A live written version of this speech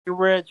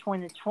January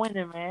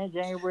 2020, man.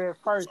 January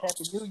 1st.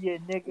 Happy New Year,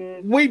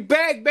 nigga. We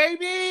back,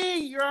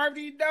 baby. You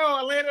already know.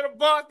 Atlanta the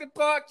Boston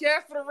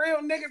podcast for the real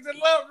niggas that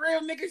love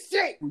real nigga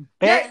shit. We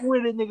back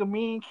with it, nigga.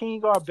 Me and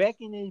King are back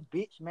in this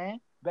bitch, man.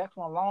 Back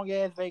from a long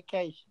ass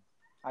vacation.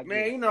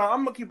 Man, you know,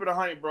 I'm gonna keep it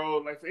 100, bro.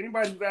 Like, for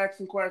anybody who's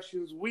asking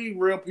questions, we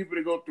real people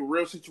that go through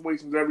real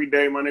situations every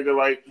day, my nigga.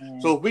 Like,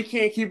 so if we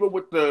can't keep up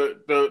with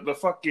the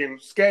fucking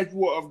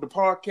schedule of the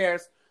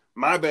podcast,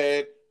 my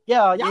bad.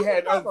 Yeah, we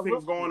had other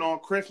things going on.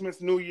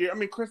 Christmas, New Year. I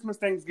mean, Christmas,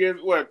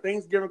 Thanksgiving,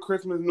 Thanksgiving,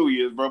 Christmas, New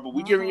Year's, bro. But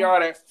we giving y'all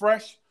that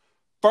fresh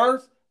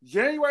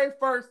January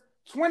 1st,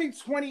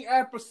 2020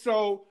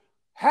 episode.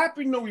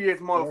 Happy New Year's,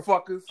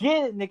 motherfuckers.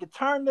 Get it, nigga.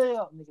 Turn it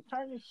up, nigga.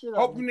 Turn this shit up.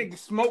 Hope you niggas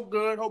smoke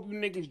good. Hope you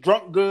niggas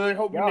drunk good.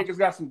 Hope you niggas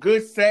got some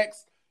good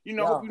sex. You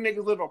know, hope you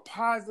niggas live a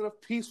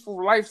positive,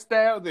 peaceful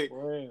lifestyle.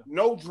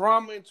 No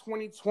drama in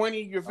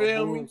 2020. You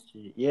feel me?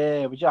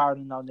 Yeah, but you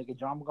already know, nigga.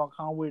 Drama gonna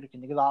come with it. Cause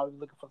niggas always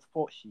looking for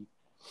support shit.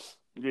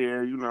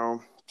 Yeah, you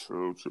know.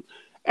 True.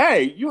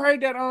 Hey, you heard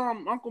that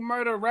Uncle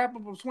Murder wrap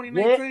up of 2019?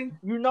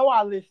 Yeah, you know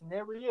I listen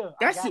every year.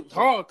 That shit's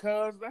hard,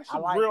 cuz. That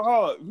shit's real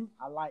hard.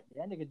 I like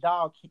that nigga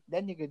dog,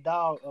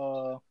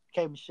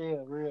 K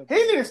Michelle, real. He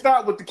need to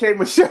stop with the K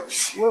Michelle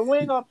shit. Well, we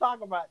ain't gonna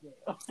talk about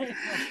that.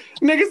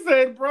 Nigga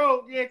said,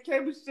 bro, yeah, K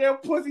Michelle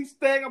pussy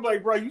stank. I'm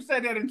like, bro, you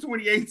said that in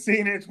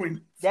 2018 and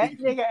 2019. That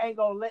nigga ain't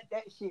gonna let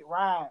that shit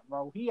ride,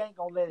 bro. He ain't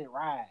gonna let it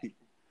ride.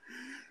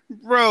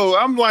 Bro,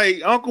 I'm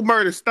like, Uncle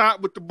Murder, stop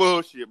with the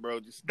bullshit,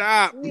 bro. Just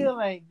stop. He still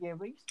ain't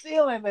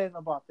letting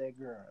about that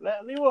girl.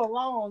 Leave her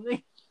alone,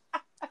 nigga.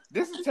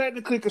 This is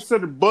technically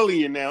considered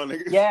bullying now,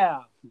 nigga.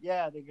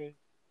 Yeah, nigga.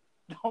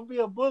 Don't be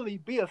a bully,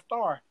 be a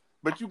star.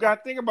 But you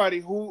gotta think about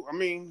it.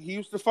 He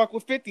used to fuck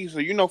with 50, so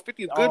you know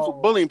 50 is good for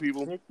bullying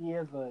people. 50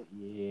 is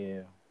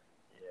yeah.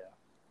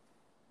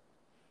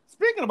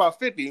 Speaking about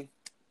 50,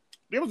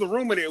 there was a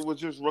rumor that was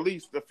just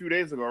released a few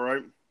days ago,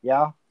 right?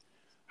 Yeah.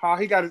 How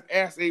he got his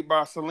ass ate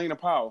by Selena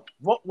Powell.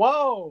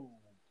 Whoa.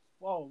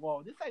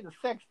 This ain't a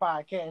sex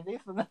podcast.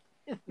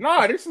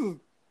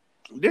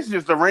 This is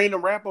just a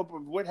random wrap up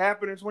of what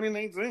happened in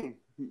 2019.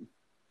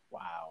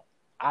 Wow.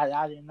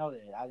 I didn't know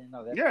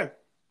that. Yeah.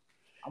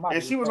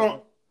 And she was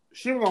on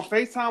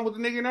FaceTime with the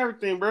nigga and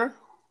everything, bro.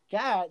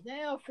 God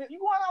damn, you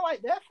going out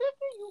like that, 50?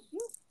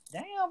 You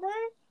damn, bro.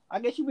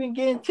 I guess you been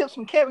getting tips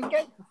from Kevin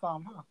Gates or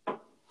something, huh?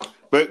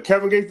 But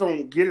Kevin Gates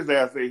don't get his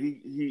ass ate.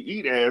 He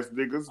eat ass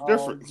niggas.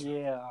 Different.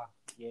 Yeah,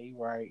 you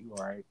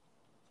right.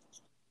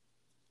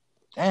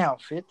 Damn,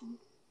 50.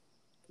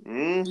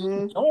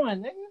 Mm-hmm.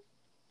 Doing, nigga.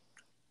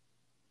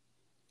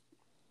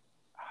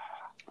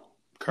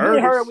 Curtis. You need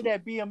to hurry up with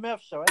that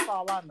BMF show. That's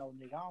all I know,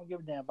 nigga. I don't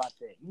give a damn about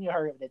that. You need to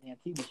hurry up with that damn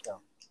TV show.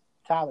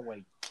 Tyler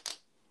Wade.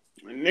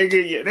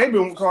 Nigga, yeah, they've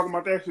been talking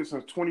about that shit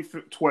since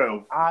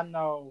 2012. I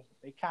know.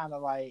 They kind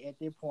of like, at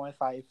this point, it's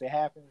like, if it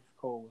happens, it's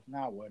cool. If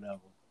not, whatever.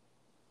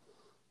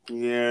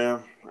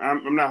 Yeah,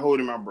 I'm not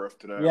holding my breath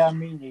to that. Yeah,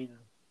 me neither.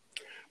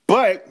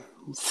 But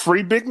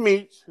free Big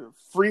Meech,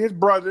 free his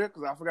brother,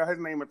 because I forgot his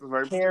name at the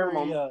very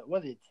moment.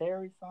 Was it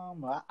Terry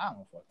something? I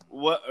don't fucking know.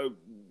 What?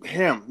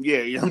 Him.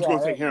 Yeah, I'm going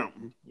to say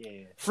him.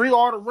 Yeah. Free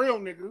all the real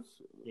niggas.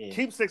 Yeah.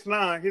 Keep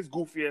 6ix9ine, his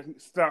goofy ass,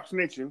 stop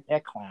snitching.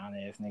 That clown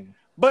ass nigga.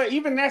 But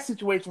even that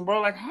situation,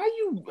 bro, like how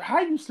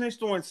you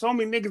snitched on so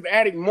many niggas,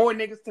 adding more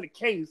niggas to the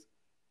case,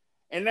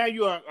 and now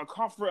you're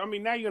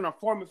now you're an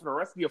informant for the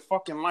rest of your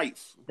fucking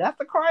life. That's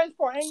the crazy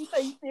part. And you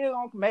say you still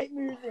gonna make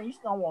music and you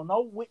still don't want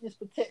no witness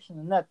protection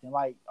or nothing.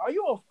 Like, are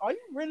you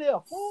really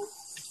a fool?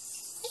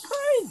 It's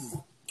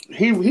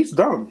crazy. He's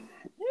dumb.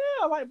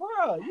 Yeah, like,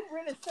 bro, you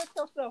really set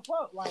yourself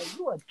up. Like,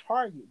 you a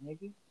target,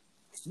 nigga.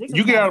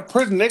 You get out of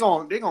prison, they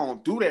gonna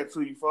do that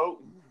to you,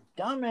 folks.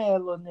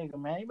 Dumbass little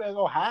nigga, man. You better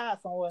go hide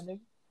somewhere,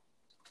 nigga.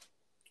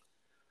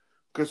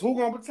 Cause who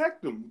gonna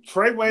protect them?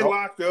 Treyway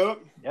locked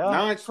up. Yeah.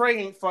 Now Trey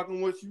ain't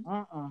fucking with you.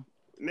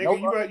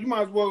 Nigga, you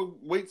might as well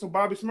wait till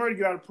Bobby Shmurda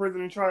get out of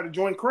prison and try to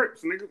join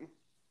Crips, nigga.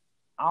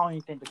 I don't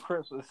even think the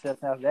Crips would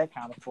accept that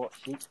kind of fuck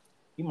shit.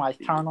 He might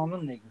turn on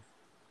them niggas.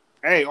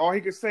 Hey, all he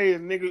can say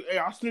is, nigga, hey,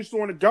 I snitched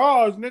on the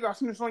guards, nigga. I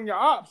snitched on your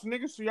ops,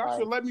 nigga, so y'all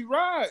should let me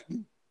ride.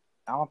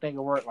 I don't think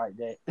it worked like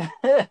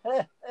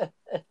that.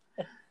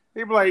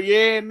 He be like,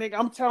 yeah, nigga,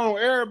 I'm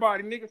telling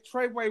everybody, nigga,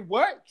 Treyway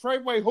what?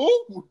 Treyway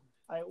who?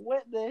 Like,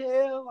 what the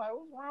hell? Like,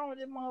 what's wrong with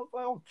this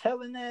motherfucker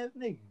telling ass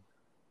nigga?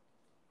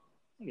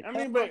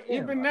 But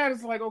even that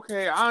is like,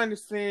 okay, I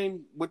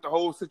understand with the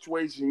whole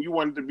situation, you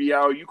wanted to be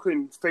out, you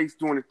couldn't face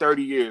doing it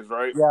 30 years,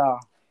 right? Yeah.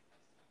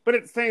 But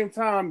at the same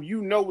time,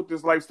 you know what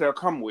this lifestyle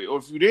come with. Or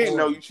if you didn't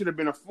know, you should have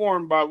been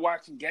informed by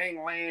watching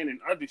Gangland and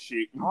other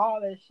shit.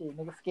 All that shit,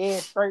 nigga.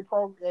 Scared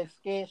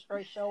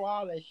Straight show,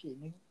 all that shit,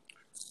 nigga.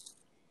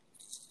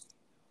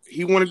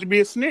 He wanted to be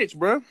a snitch,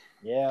 bro.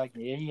 Yeah,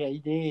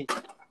 he did.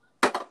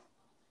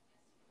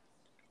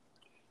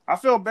 I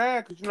feel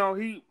bad because, you know,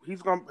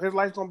 his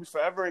life's gonna be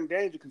forever in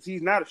danger because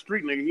he's not a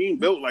street nigga. He ain't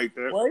built like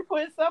that. Well, he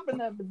put himself in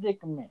that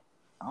predicament.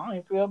 I don't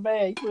even feel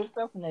bad. He put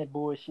himself in that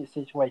bullshit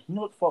situation. You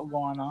know what the fuck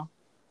going on?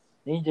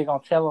 Then he just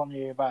gonna tell on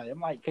everybody.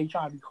 I'm like, you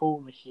trying to be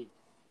cool and shit.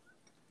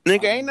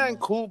 Nigga, ain't nothing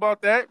cool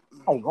about that.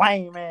 Oh,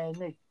 lame man,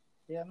 nigga.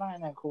 Yeah, ain't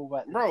nothing cool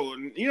about that. Bro,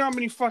 you know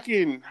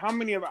how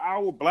many of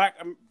our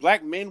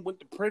black men went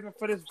to prison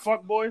for this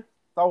fuck boy?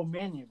 So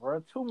many,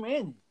 bro. Too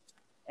many.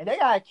 And they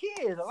got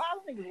kids. A lot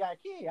of niggas got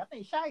kids. I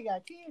think Shy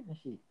got kids and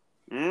shit.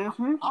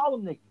 Mm-hmm. All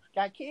them niggas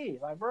got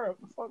kids. Like, bro,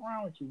 what the fuck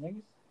wrong with you,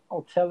 niggas?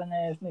 Oh, telling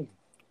ass niggas.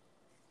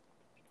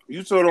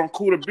 You told him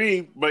cool to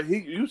be, but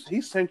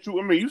he sent you.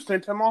 I mean, you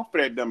sent him off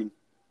for that dummy.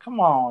 Come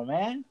on,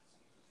 man.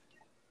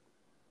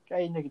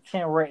 Gave nigga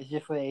 10 racks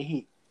just for that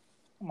hit.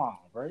 Come on,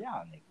 bro.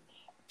 Y'all niggas.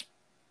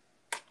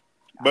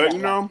 But, you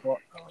know,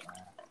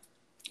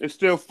 it's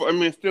still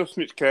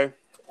snitch, K.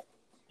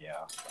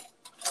 Yeah.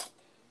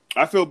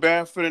 I feel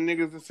bad for the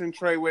niggas that's in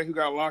Treyway who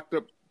got locked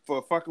up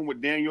for fucking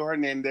with Daniel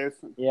Hernandez.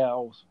 Yeah,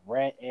 those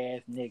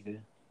rat-ass niggas.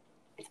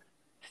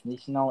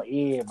 Snitching on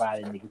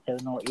everybody, nigga.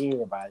 Telling on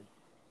everybody.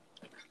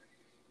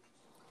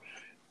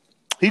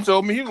 He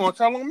told me he was going to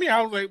tell on me.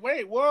 I was like,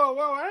 wait, whoa,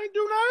 I ain't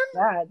do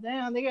nothing. God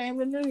damn, nigga, ain't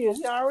been New Year's.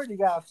 You already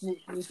got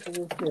snitched for this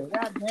shit.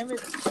 God damn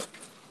it.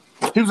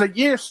 He was like,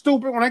 yeah,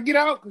 stupid. When I get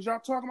out, because y'all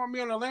talking about me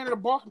on the Land of the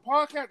Barking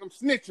podcast, I'm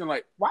snitching.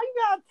 Like, why you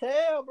gotta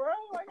tell, bro?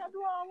 Why you gotta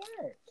do all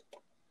that?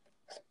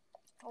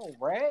 Oh,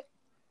 rat.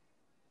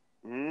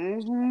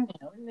 Mm-hmm.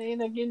 Damn,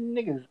 they getting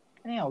niggas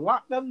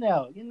locked up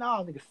now. You know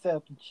all niggas set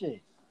up and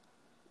shit.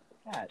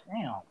 God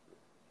damn.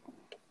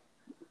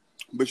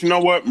 But you know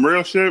what?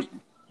 Real shit.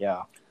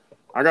 Yeah.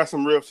 I got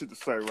some real shit to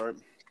say, right?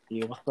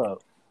 Yeah, what's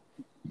up?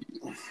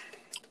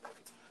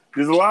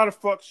 There's a lot of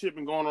fuck shit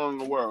been going on in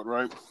the world,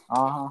 right?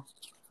 Uh-huh.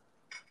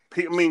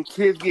 I mean,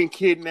 kids getting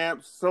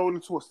kidnapped, sold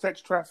into a sex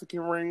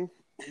trafficking ring.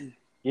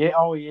 Yeah,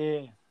 oh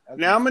yeah.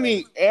 Now I'm gonna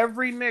need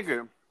every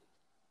nigga.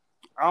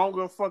 I don't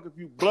give a fuck if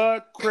you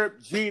Blood, Crip,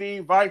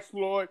 GD, Vice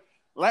Lord,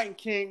 Latin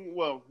King,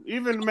 well,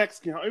 even the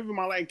Mexican, even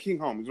my Latin King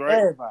homies, right?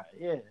 Everybody,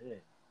 yeah.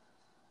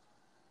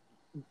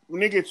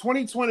 Nigga,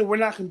 2020, we're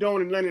not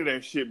condoning none of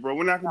that shit, bro.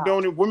 We're not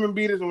condoning women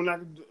beaters and we're not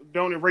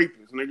condoning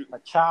rapists, nigga. A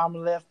child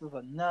molesters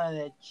or none of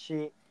that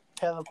shit.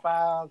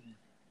 Pedophiles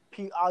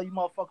and all you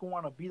motherfuckers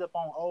want to beat up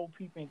on old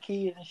people and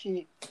kids and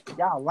shit.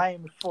 Y'all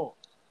lame as fuck.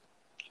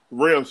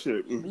 Real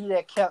shit. Leave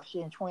that cap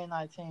shit in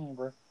 2019,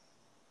 bro.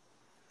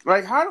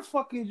 Like, how the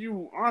fuck can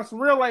you, on some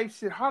real life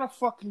shit, how the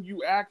fuck can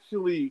you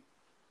actually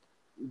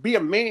be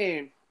a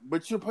man,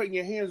 but you're putting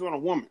your hands on a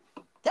woman?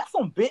 That's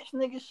some bitch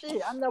nigga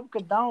shit. I never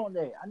condoned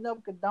that.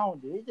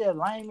 It's just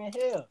lame as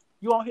hell.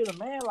 You don't hit a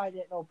man like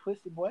that, no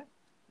pussy boy.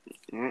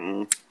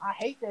 Mm-mm. I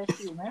hate that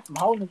shit, man. Some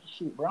whole nigga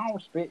shit, bro. I don't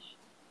respect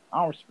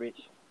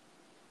you.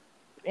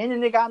 Any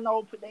nigga I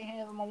know put their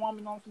hands on a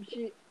woman on some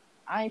shit,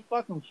 I ain't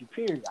fucking with you,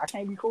 period. I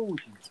can't be cool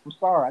with you. I'm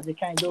sorry. I just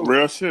can't do it.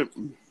 Real shit.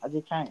 I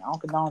just can't. I don't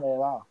condone that at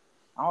all.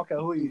 I don't care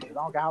who you is. I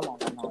don't care how long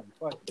you know you.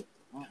 Fuck it.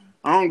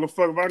 I don't give a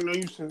fuck if I know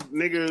you since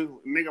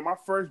nigga, my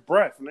first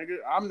breath, nigga.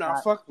 I'm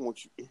not fucking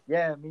with you.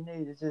 Yeah, me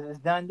neither. It's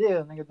done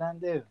deal, nigga. Done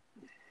deal.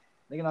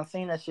 Nigga done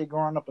seen that shit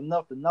growing up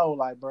enough to know,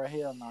 like, bro,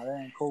 hell no, that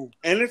ain't cool.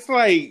 And it's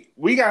like,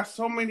 we got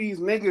so many of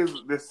these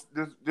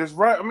niggas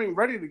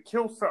ready to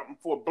kill something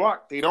for a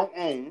block they don't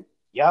own.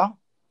 Yeah.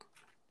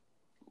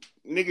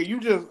 Nigga, you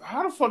just,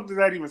 how the fuck does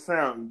that even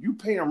sound? You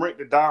pay them rent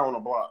to die on a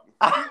block.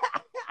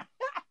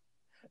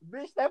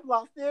 Bitch, that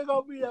block still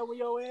gonna be there with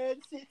your ass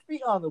 6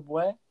 feet under,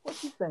 boy.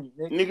 What you think,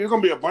 nigga? Nigga, it's gonna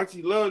be a bunch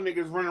of little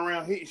niggas running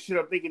around hitting shit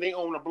up thinking they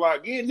own the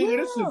block. Yeah,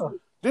 nigga,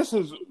 this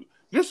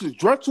is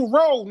Drexel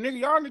Road, nigga.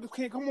 Y'all niggas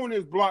can't come on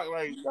this block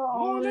like,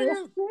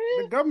 nigga,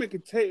 the government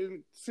can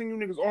send you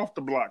niggas off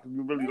the block if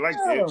you really like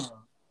that.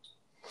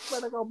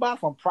 Better go buy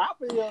some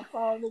property or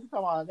something. Nigga,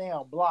 talking about a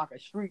damn block, a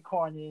street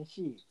corner and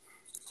shit.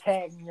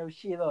 Tagging your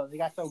shit up. They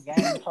got your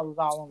gang colors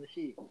all on the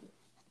shit.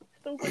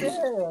 Stupid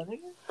hell,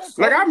 nigga.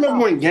 Like, I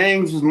remember when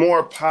gangs was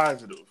more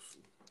positive.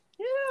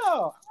 Yeah.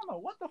 I don't know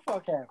what the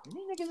fuck happened.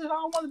 These niggas just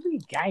don't want to be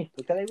gangster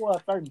because they wear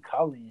a certain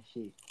color and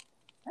shit.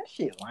 That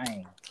shit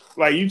lame.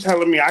 Like, you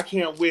telling me I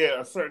can't wear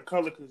a certain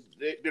color because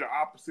they're the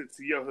opposite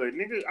to your hood.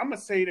 Nigga, I'm going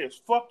to say this.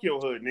 Fuck your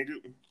hood,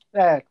 nigga.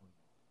 Exactly.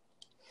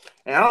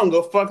 And I don't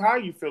go fuck how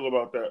you feel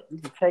about that. You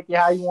can take it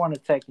how you want to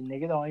take it,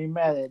 nigga. It don't even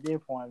matter at this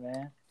point,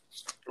 man.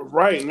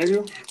 Right,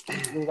 nigga.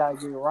 You gotta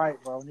get it right,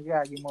 bro. You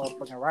gotta get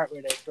motherfucking right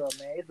with that stuff,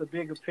 man. It's a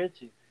bigger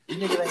picture. You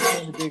niggas ain't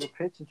seeing the bigger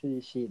picture to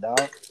this shit, dog.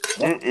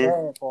 That's the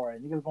bad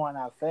part. Niggas going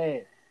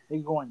outside.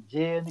 Niggas going to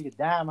jail. Niggas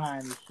dying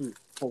behind this shit.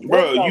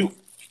 Bro,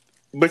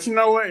 but you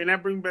know what? And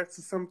that brings back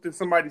to something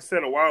somebody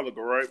said a while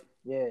ago, right?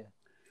 Yeah.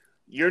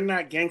 You're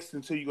not gangster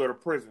until you go to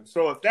prison.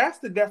 So if that's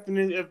the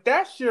definition, if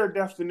that's your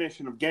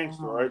definition of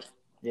gangster, right?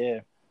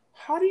 Yeah.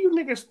 How do you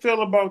niggas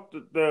feel about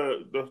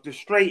the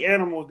stray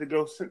animals that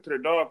go sent to the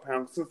dog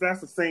pound? Since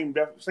that's the same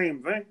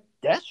thing.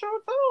 That's true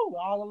too.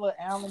 All the little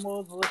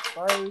animals, little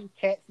strays,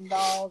 cats and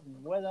dogs,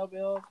 and whatever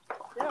else.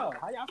 Yeah,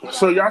 how y'all feel?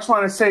 So y'all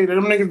trying to say that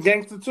them niggas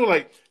gangster too?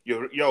 Like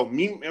Meow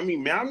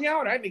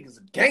Meow, that nigga's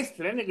a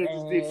gangster. That nigga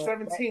just did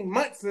 17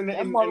 months in the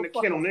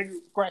kennel, nigga.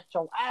 Scratch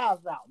your eyes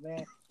out,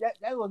 man. That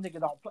little nigga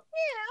don't play.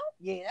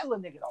 Yeah, that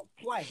little nigga don't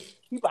play.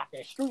 He about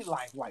that street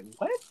life. Like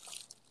what?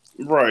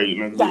 Right,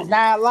 nigga. He got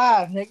 9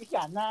 lives, nigga. He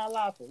got 9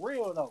 lives for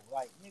real though.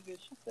 Like nigga,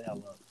 shut the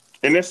hell up.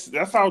 And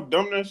that's how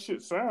dumb that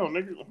shit sound,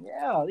 nigga.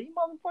 Yeah, these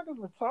motherfuckers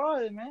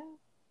retarded, man.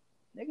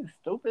 Niggas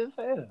stupid as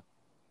hell.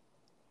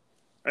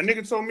 A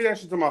nigga told me that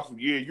shit to myself.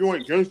 Yeah, you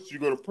ain't gangster, you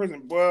go to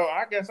prison. Well,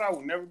 I guess I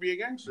will never be a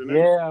gangster,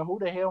 nigga. Yeah, who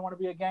the hell want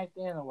to be a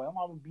gangster anyway? I'm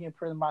gonna be in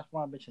prison by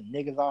a bunch of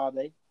niggas all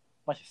day.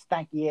 Bunch of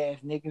stanky ass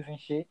niggas and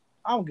shit.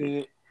 I'm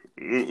good.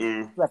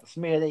 You have to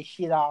smell that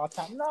shit all the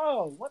time.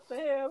 No, what the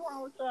hell is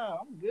wrong with y'all?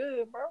 I'm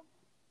good, bro.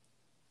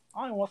 I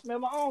don't even want to smell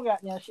my own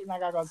goddamn shit and I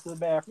gotta go to the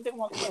bathroom. They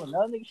want to smell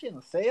another nigga shit in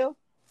the cell.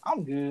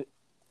 I'm good.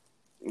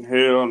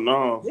 Hell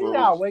no, This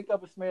gotta wake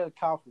up and smell the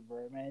coffee,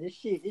 bro, man. This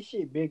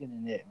shit bigger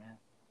than that, man.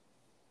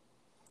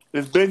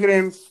 It's bigger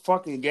than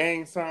fucking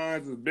gang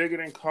signs. It's bigger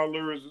than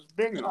colors. It's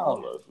bigger than all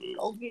that shit.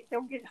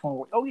 Go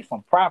get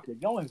some property.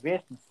 Go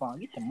invest in something.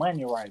 Get your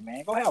money right,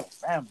 man. Go have a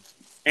family.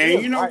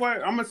 And you know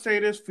what? I'm gonna say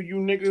this for you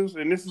niggas,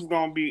 and this is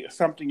gonna be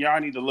something y'all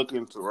need to look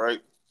into, right?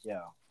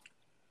 Yeah.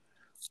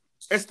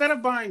 Instead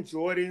of buying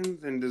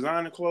Jordans and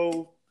designer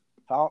clothes,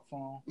 talk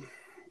to them.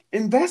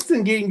 Invest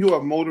in getting you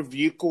a motor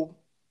vehicle.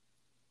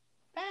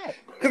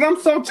 Because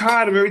I'm so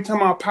tired of every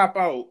time I pop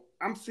out,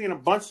 I'm seeing a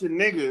bunch of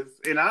niggas,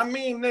 and I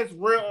mean this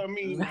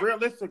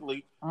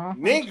realistically,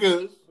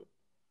 niggas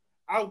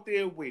out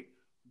there with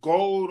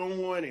gold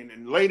on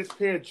and latest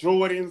pair of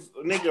Jordans,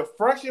 nigga,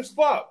 fresh as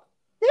fuck.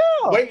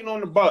 Yeah. Waiting on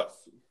the bus.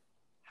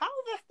 How is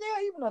that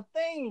still even a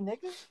thing,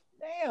 nigga?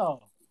 Damn.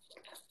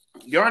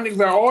 Y'all niggas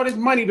got all this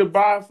money to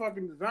buy a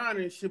fucking designer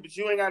and shit, but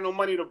you ain't got no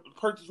money to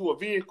purchase you a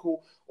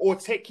vehicle or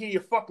take care of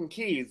your fucking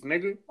kids,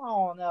 nigga. Come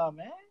on now,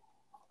 man.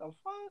 The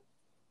fuck?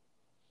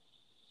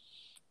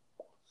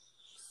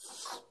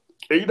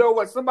 And you know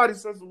what? Somebody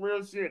said some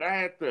real shit. I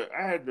had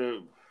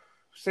to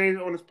say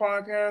it on this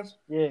podcast.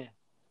 Yeah.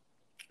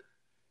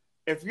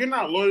 If you're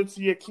not loyal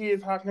to your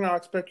kids, how can I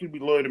expect you to be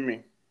loyal to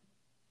me?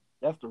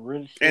 That's the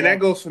real shit. And that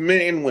goes for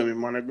men and women,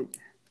 my nigga.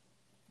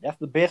 That's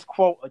the best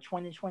quote of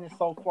 2020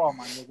 so far,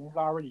 my nigga. It's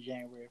already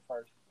January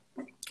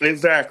 1st.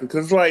 Exactly.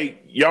 Because,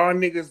 like, y'all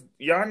niggas,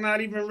 y'all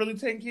not even really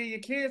taking care of your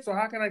kids, so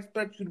how can I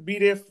expect you to be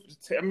there,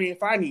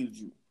 if I needed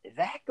you?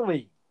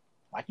 Exactly.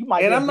 Like, you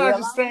might. And I'm not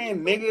just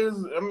saying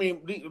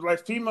niggas,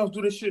 like, females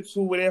do this shit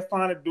too, where they're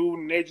fine to do,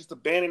 and they just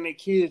abandon their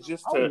kids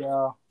just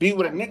to be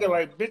with a nigga.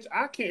 Like, bitch,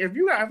 I can't.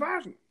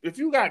 If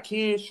you got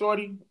kids,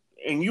 shorty,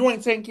 and you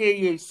ain't taking care of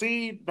your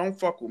seed, don't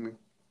fuck with me.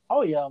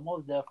 Oh yeah,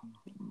 most definitely.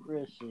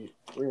 Real shit.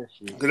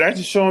 Because that's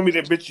just showing me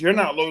that, bitch, you're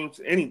not loyal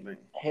to anything.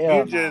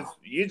 Hell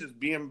you're just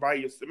being by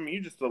yourself.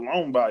 You're just a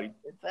lone body.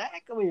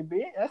 Exactly,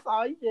 bitch. That's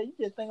all you did. You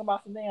just think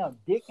about some damn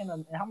dick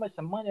and how much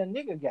money a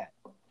nigga got.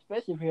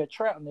 Especially if you're a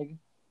trap nigga.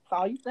 That's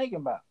all you thinking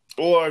about.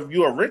 Or if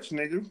you're a rich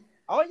nigga.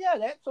 Oh yeah,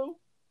 that too.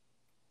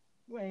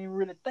 You ain't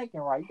really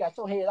thinking right. You got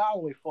your head all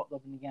the way fucked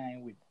up in the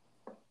game with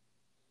you.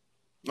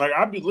 Like,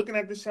 I be looking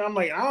at this shit, I'm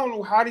like, I don't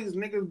know how these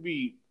niggas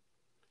be,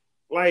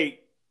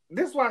 like,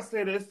 this is why I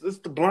said it's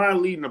the blind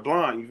leading the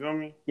blind, you feel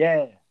me?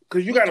 Yeah.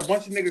 Because you got a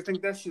bunch of niggas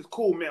think that shit's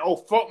cool, man. Oh,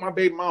 fuck my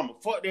baby mama.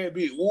 Fuck that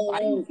bitch. Ooh. Why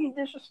you keep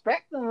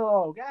disrespecting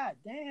her? God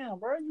damn,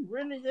 bro. You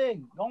really just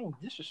gonna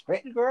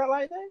disrespect the girl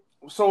like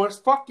that? So it's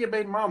fuck your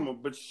baby mama,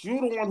 but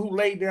you the one who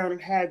laid down and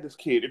had this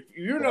kid. If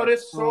you know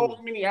there's so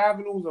many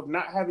avenues of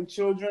not having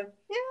children.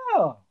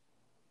 Yeah.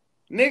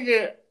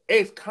 Nigga,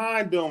 it's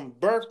condom,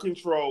 birth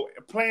control,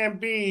 plan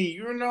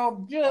B,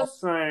 just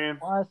saying.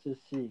 Watch this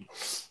shit.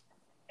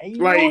 And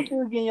you know what you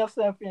were getting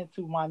yourself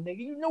into, my nigga.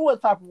 You knew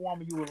what type of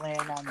woman you were laying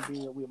down the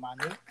bed with, my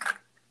nigga.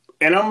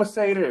 And I'm going to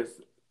say this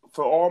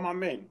for all my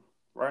men,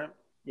 right?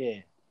 Yeah.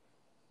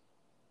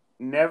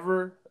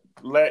 Never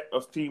let a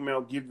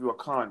female give you a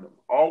condom.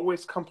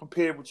 Always come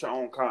prepared with your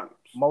own condoms.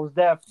 Most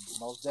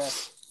definitely.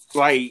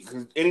 Like,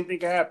 cause anything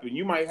can happen.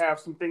 You might have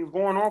some things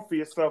going on for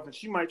yourself, and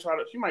she might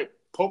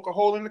poke a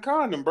hole in the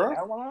condom, bro.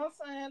 That's what I'm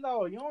saying,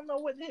 though. You don't know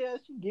what the hell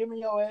she giving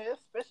your ass,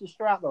 especially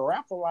straight out the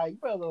rapper. Like,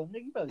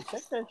 you better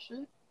check that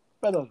shit.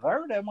 Better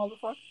observe that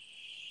motherfucker.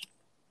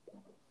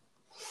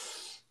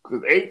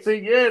 Cause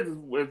 18 years is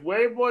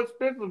way more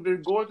expensive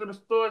than going to the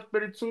store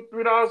spending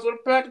 $2-3 on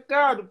a pack of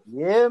condoms.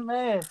 Yeah,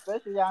 man.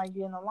 Especially y'all ain't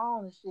getting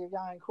along and shit.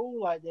 Y'all ain't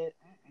cool like that.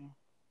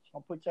 She's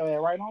gonna put your ass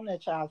right on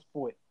that child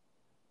support.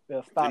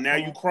 Stop. And now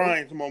you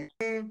crying to my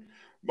man.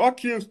 I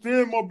can't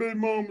stand my baby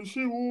mama.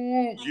 She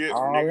woo. Yeah,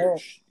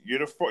 nigga.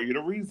 You're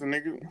the reason,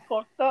 nigga. You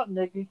fucked up,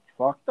 nigga.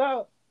 Fucked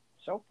up.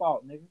 It's your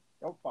fault, nigga.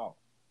 Your fault.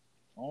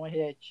 Go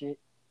ahead, shit.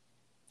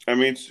 I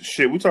mean,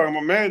 shit, we talking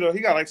about man, though. He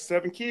got like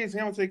 7 kids. He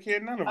don't take care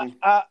of none of them.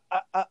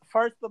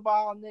 First of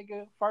all,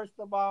 nigga,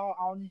 I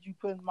don't need you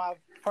putting my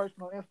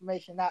personal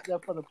information out there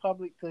for the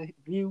public to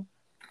view.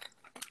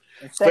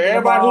 For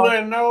everybody who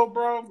doesn't know,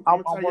 bro,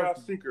 I'm going to tell y'all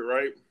a secret,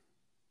 right?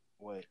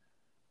 What?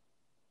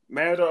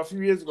 Man, a few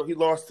years ago, he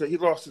lost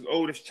his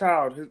oldest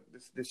child.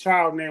 The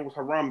child name was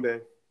Harambe.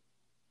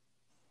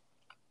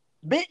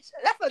 Bitch,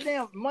 that's a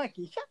damn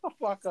monkey. Shut the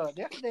fuck up.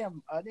 That's a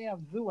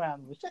damn zoo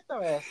animal. Shut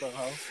your ass up,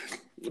 ho.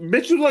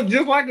 Bitch, you look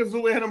just like a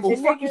zoo animal.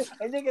 And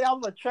nigga, that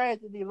was a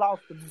tragedy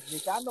lost to me,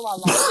 nigga. I know I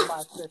lost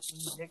my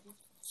sister,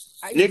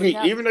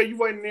 nigga. Even though you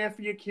wasn't there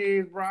for your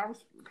kids, bro.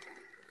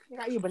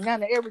 I eat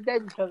banana every day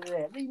because of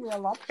that. Leave me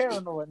alone. I'm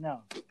paranoid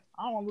now.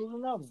 I don't want to lose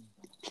another one.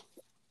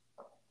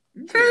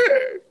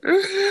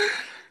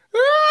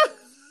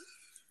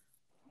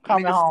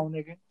 Coming home,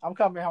 nigga. I'm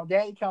coming home.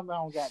 Daddy coming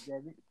home,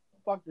 goddamn.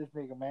 Fuck this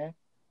nigga, man.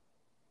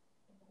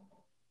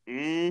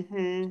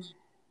 Mm-hmm.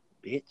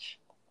 Bitch.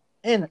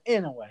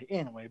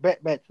 Anyway,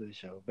 back to the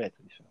show.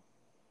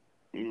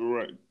 You're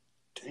right.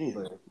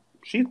 Damn.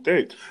 She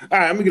thick. All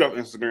right, let me get off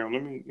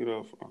Instagram.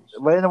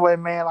 But anyway,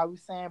 man, like we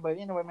saying, the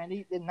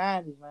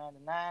 90s, man. The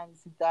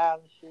 90s, 2000s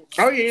shit.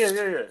 Man. Oh,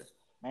 yeah.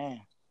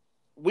 Man.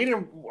 We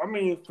didn't,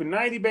 for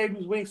 90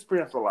 Babies, we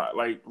experienced a lot.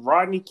 Like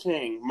Rodney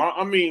King.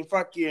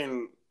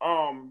 Fucking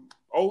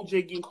OJ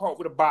getting caught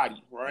with a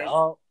body, right?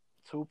 Oh,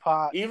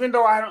 Tupac. Even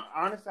though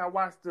I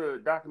watched the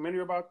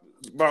documentary about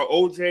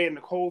OJ and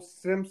Nicole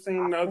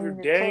Simpson the other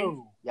day.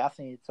 Y'all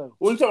seen it too.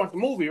 Well, you talking about the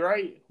movie,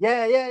 right?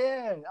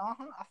 Yeah.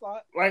 I saw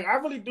it. Like, I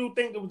really do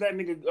think it was that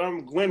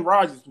nigga Glenn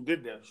Rogers who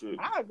did that shit.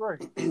 I agree.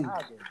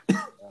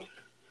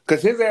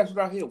 Because his ass was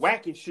out here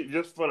whacking shit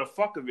just for the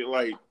fuck of it.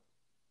 Like,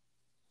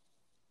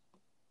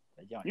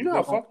 you know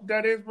how fucked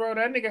that is, bro?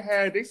 That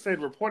nigga they said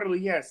reportedly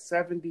he had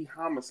 70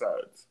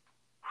 homicides.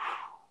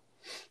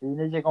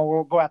 They just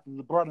gonna go after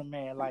the brother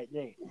man like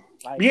that.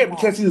 Like, yeah,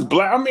 because he's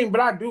black. But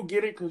I do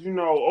get it because,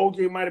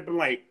 OJ might have been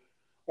like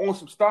on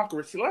some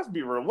stalker shit. Let's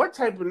be real. What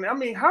type of, how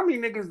many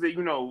niggas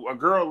that, a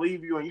girl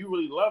leave you and you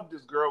really love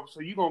this girl, so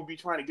you gonna be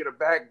trying to get her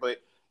back,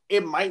 but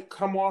it might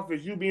come off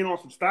as you being on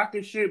some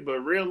stalker shit, but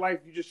real life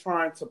you just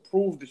trying to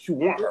prove that you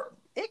want her.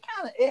 It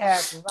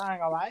happens. I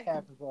ain't gonna lie, it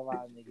happens to a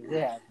lot of niggas.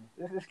 It happens.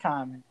 This is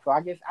common. So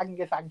I can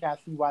kind of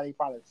see why they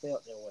probably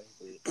felt that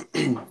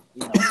way.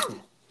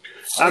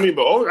 But,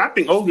 but I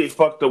think OJ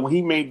fucked up when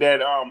he made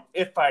that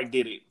If I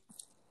Did It.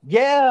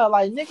 Yeah,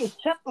 like niggas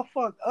shut the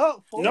fuck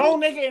up. No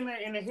nigga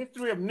in the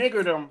history of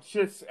niggerdom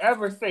should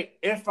ever say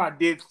if I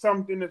did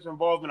something that's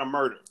involving a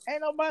murder.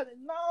 Ain't nobody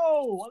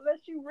unless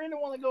you really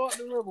want to go up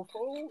the river,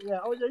 fool. Yeah,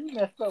 OJ, you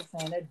messed up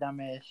saying that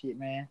dumbass shit,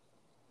 man.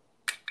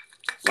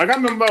 Like, I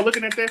remember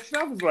looking at that shit,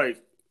 I was like,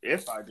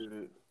 if I did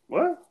it.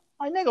 What?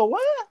 Like, nigga,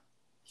 what?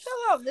 Shut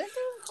up, nigga.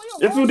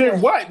 If you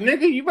did what,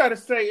 nigga? You better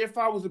say if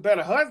I was a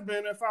better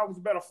husband, if I was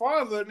a better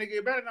father, nigga.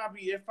 It better not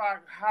be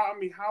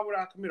how would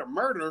I commit a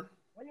murder?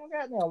 Well, you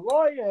got no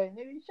lawyer,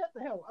 nigga. You shut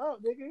the hell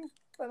up, nigga. You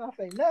better not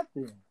say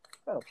nothing.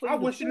 I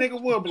wish a nigga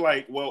would be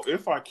like, well,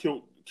 if I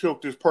killed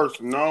this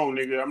person, no,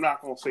 nigga, I'm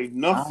not gonna say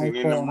nothing. I ain't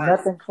saying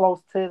nothing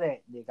close to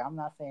that, nigga. I'm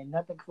not saying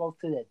nothing close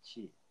to that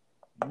shit.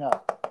 No.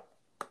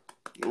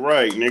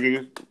 Right,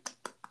 nigga.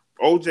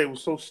 OJ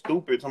was so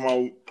stupid. Talking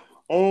about,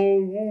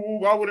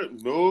 I would have.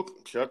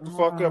 Look, shut the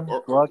fuck up.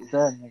 Fuck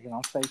that, nigga.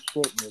 Don't say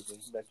shit, nigga.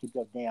 You better keep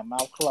your damn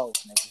mouth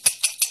closed, nigga.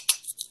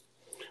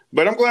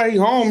 But I'm glad he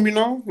home,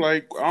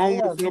 Like, I don't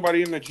want to see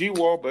nobody in the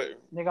G-Wall,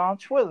 but... Nigga, on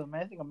Twitter,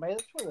 man. I think I made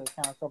a Twitter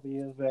account a couple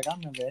years back. I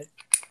remember that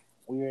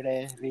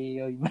weird-ass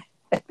video you made.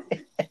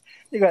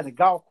 Nigga at the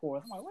golf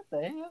course. I'm like, what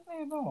the hell is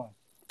that doing?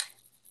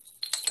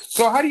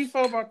 So how do you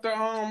feel about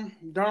the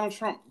Donald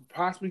Trump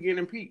possibly getting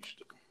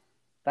impeached?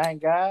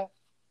 Thank God.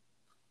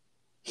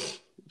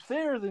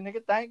 Seriously,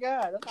 nigga, thank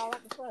God. That's all I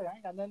can say. I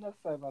ain't got nothing else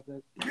to say about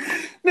that.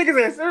 Nigga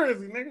said,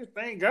 seriously, nigga,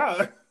 thank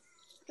God.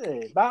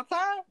 Shit, about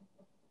time.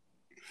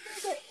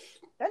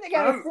 That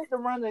nigga ain't fit to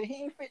run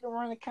he ain't fit to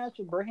run the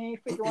country, bro. He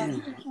ain't fit to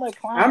run too much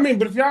clown.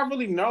 But if y'all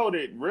really know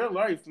that real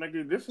life,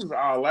 nigga, this is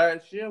our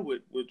last year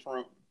with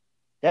Trump.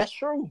 That's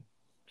true.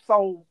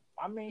 So,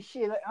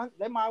 shit,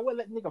 they might well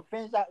let the nigga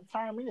finish out the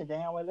term in the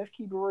damn way. Let's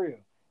keep it real.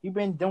 He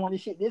been doing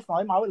this shit this long.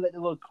 They might well let the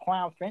little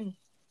clown finish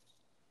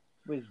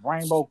with his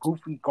rainbow,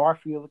 goofy,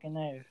 Garfield looking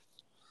ass.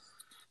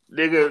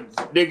 Nigga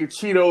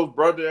Cheetos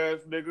brother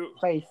ass nigga.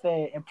 Face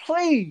sad. And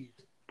please,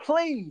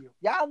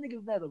 y'all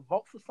niggas better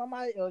vote for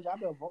somebody else. Y'all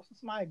better vote for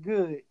somebody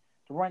good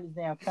to run this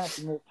damn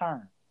country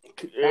midterm.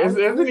 Is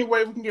there any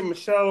way we can get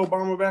Michelle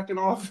Obama back in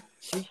office?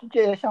 She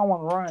said she don't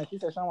want to run. She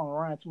said she don't want to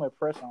run. Too much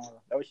pressure on her.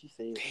 That's what she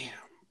said. Damn.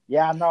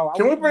 Yeah, I know.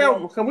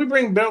 Can we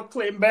bring Bill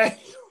Clinton back?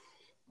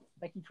 I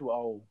think he's too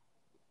old.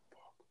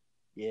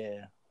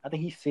 Yeah. I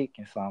think he's sick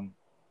and something.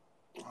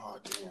 Oh,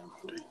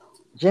 damn.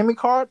 Jimmy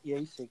Carter? Yeah,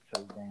 he's sick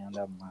too. Damn,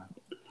 never mind.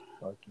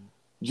 Fuck you.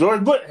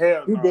 George Bush?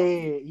 Hell no.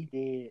 He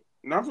dead.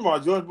 No, I'm talking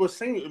about George Bush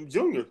Sr.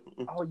 Jr.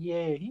 Oh,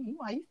 yeah.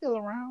 He's still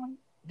around.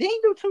 Did he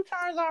do 2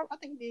 terms already? I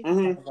think he did.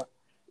 Mm-hmm.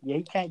 Yeah,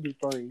 he can't do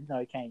 3. No,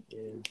 he can't.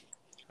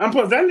 Yeah.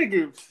 Plus, that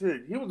nigga,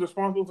 shit, he was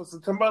responsible for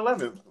September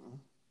 11th.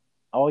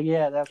 Oh,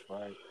 yeah, that's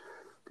right.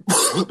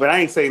 But I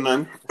ain't say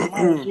nothing. Who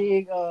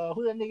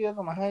that nigga is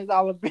on a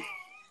 $100 bill?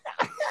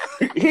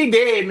 He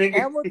dead, nigga.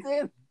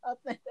 Hamilton? I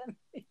think that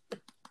nigga.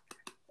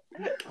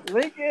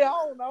 Lincoln, I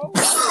don't know.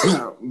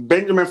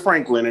 Benjamin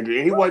Franklin,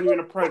 nigga. He wasn't even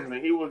a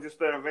president. He was just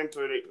an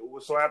inventor that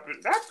was so happy.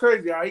 That's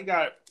crazy how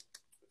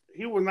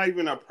he was not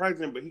even a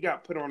president, but he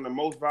got put on the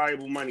most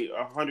valuable money,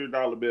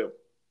 $100 bill.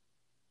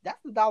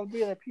 That's the dollar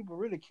bill that people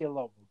really kill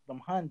over.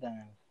 Them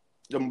Hyundais.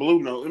 Them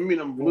blue notes.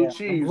 Them blue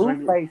cheese.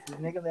 Them blue faces,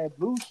 nigga. That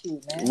blue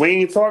shit, man. We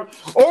ain't talking.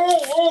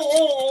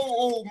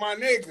 Oh, my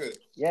nigga.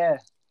 Yeah.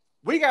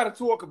 We got to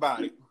talk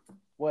about it.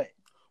 What?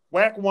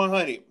 Whack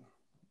 100.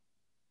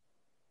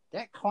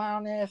 That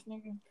clown ass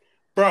nigga.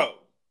 Bro.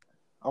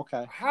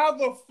 Okay. How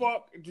the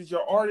fuck did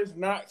your artist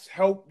not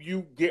help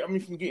you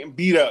from getting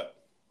beat up?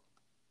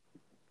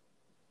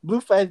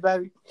 Blueface,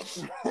 baby.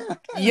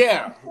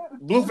 Yeah.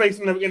 Blueface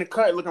in the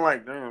cut looking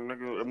like, damn,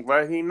 nigga, I'm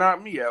glad he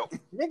knocked me out.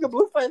 Nigga,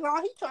 Blueface,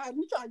 he trying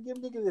to give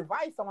niggas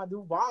advice on my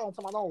do ball,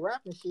 on my don't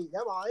rap and shit.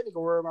 That's all that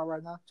nigga worry about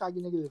right now. Trying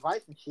to give niggas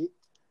advice and shit.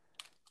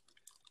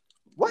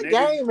 What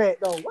Game at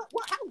though?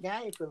 How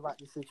Game feel about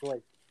this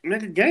situation?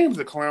 Nigga, Game's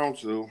a clown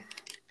too.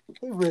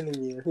 He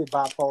really is. He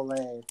bipolar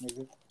ass,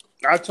 nigga.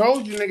 I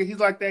told you, nigga, he's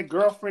like that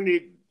girlfriend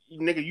that,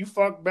 nigga, you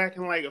fucked back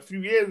in like a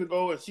few years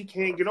ago and she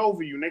can't get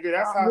over you, nigga.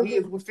 That's how he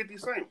is with 50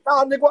 Cent.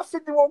 Nah, nigga, what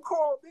 50 won't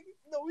call, nigga?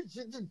 You know, it's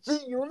just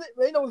G Unit,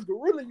 man. You know, it's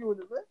Gorilla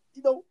Unit, man.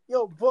 You know,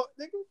 yo, Buck,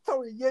 nigga.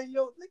 Tony, yeah,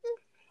 yo,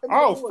 nigga.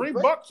 Oh, free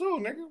Buck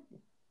too, nigga.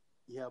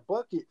 Yeah,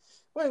 Bucket.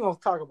 We ain't gonna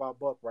talk about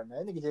Buck right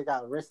now. That nigga just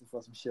got arrested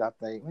for some shit, I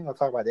think. We ain't gonna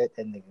talk about that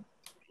nigga.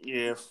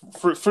 Yeah,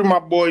 free my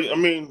boy.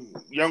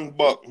 Young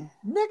Buck.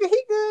 Nigga,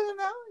 he good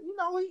now. You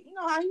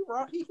know how he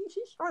rock. He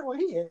straight where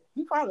he at.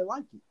 He probably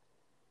like it.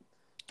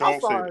 I'm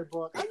sorry,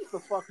 Buck. I used to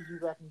fuck with you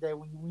back in the day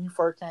when you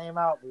first came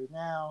out, but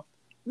now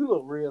you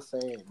look real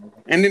sad, nigga.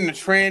 And then that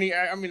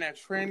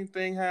tranny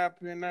thing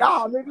happened.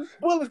 Nah, nigga,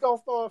 bullets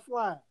gonna start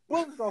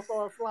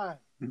flying.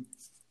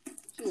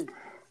 Shit.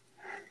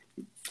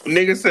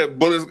 Nigga said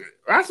bullets.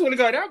 I swear to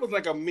God, that was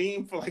like a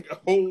meme for like a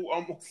whole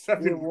almost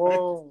 7 minutes. It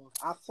was.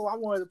 I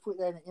wanted to put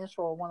that in the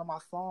intro of one of my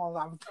songs.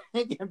 I was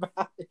thinking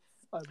about it.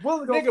 Like,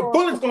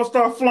 bullets gonna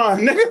start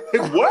flying.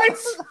 Nigga, what?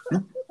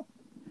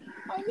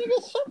 Like,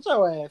 nigga, shut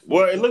your ass.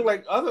 Well, it looked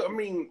like other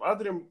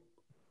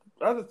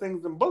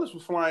things than bullets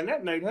was flying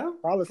that night, huh?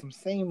 Probably some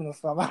semen or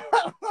something.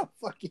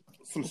 Fucking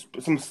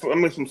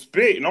some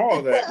spit and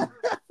all that.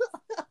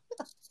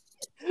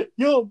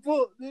 Yo,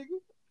 Buck, nigga.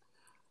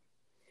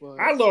 But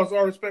I lost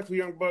all respect for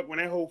Young Buck when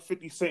that whole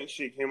 50 Cent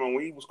shit came on,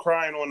 when he was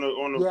crying on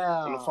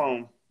the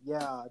phone.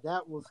 Yeah,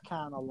 that was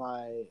kind of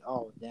like,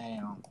 oh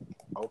damn,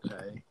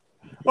 okay.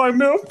 Like,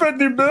 man, I'm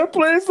 50, man.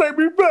 Please take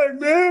me back,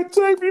 man.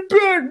 Take me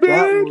back, man.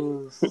 That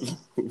was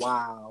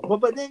wow.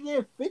 But then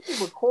yeah,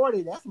 50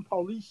 recorded. That's some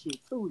police shit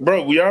too. Though.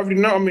 Bro, we already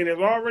know. I mean, there's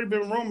already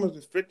been rumors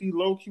that 50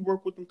 low key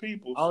work with them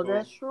people. Oh, so.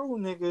 That's true,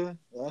 nigga.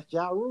 That's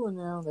Ja Rule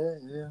now.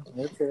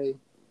 Okay.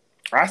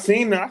 I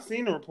seen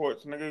the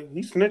reports, nigga.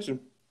 He's snitching.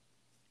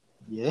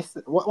 Yes.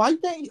 Why you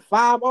think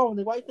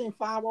 5-0? Why you think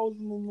 5-0's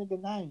in the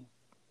nigga name?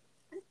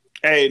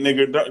 Hey,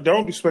 nigga,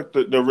 don't respect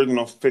the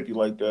original 50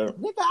 like that.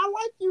 Nigga, I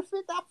like you 50.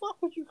 I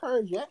fuck with you,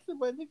 Curry Jackson,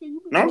 but nigga,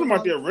 you. No, I'm talking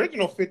about the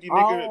original 50,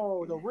 nigga.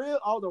 Oh, the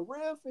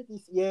real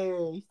 50.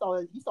 Yeah, he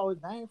stole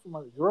his name from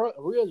a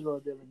real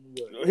drug dealer in New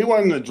York. He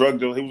wasn't a drug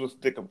dealer. He was a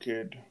stick-up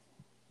kid.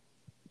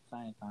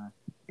 Same time.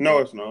 No,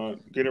 it's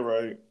not. Get it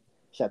right.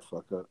 Shut the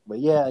fuck up. But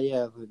yeah,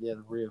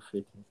 the real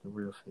 50. The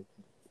real 50.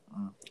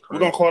 We're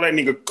gonna call that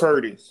nigga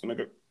Curtis.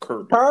 Nigga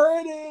Curtis.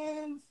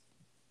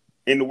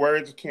 In the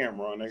words of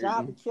Cameron, nigga. Shout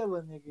out to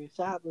Killer, nigga.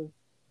 Shout out to...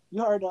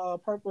 You heard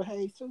Purple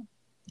Haze, too?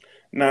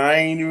 Nah, I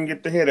ain't even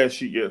get to hear that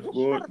shit yet.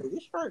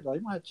 It's straight, though.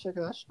 You might check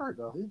it out. It's straight,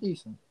 though. It's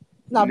decent.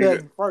 Not better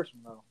than the first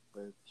one, though.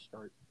 But it's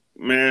straight.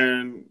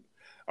 Man.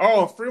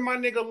 Oh, free my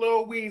nigga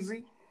Lil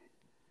Weezy.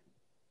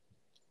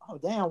 Oh,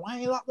 damn. Why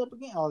ain't he locked up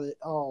again?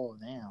 Oh,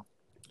 damn.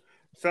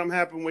 Something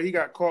happened when he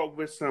got caught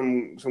with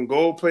some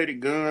gold-plated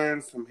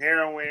guns, some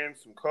heroin,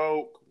 some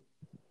coke.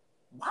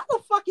 Why the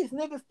fuck is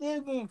niggas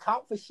still getting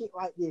caught for shit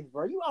like this,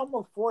 bro? You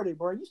almost 40,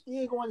 bro. You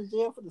still going to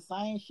jail for the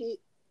same shit?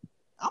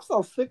 I'm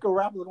so sick of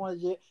rappers going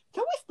to jail.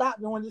 Can we stop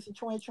doing this in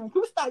 2020?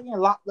 Can we stop getting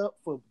locked up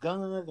for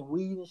guns and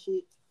weed and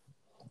shit?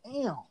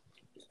 Damn.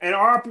 And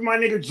RP my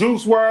nigga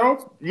Juice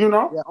WRLD, you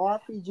know? Yeah,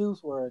 RP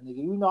Juice WRLD,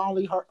 nigga. You know, I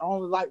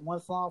only like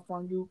one song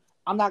from you.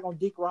 I'm not gonna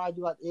dick ride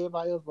you like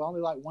everybody else, but I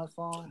only like one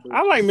song.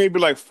 I like maybe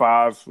like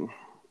 5.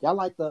 Y'all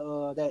like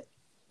the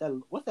that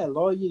what's that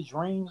Lawyer's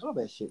Dreams? What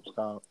that shit was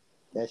called?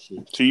 That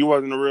shit. So you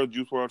wasn't a real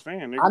Juice WRLD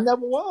fan, nigga? I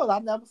never was. I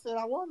never said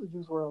I was a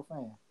Juice WRLD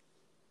fan.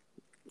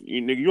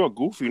 You're a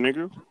goofy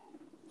nigga.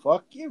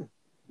 Fuck you.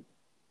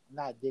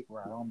 Not dick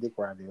ride. I don't dick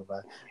ride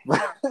everybody.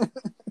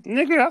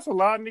 Nigga, that's a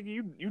lot, nigga.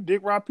 You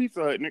dick ride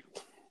Pizza Hut, nigga.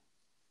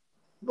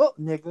 Look,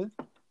 nigga,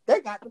 they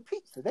got the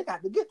pizza. They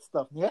got the good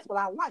stuff. Nigga. That's what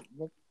I like,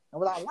 nigga. And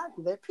what I like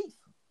is that pizza.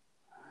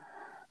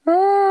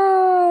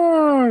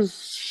 Oh,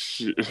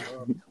 shit.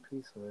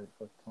 Pizza,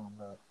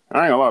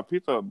 I ain't gonna lie,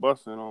 Pizza Hut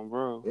busting on,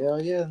 bro.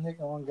 Hell yeah,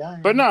 nigga, on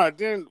game. But nah,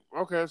 then,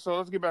 okay, so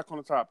let's get back on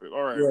the topic.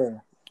 All right. Yeah.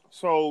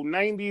 So,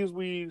 90s,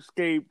 we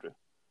escaped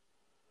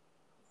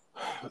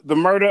the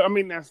murder. I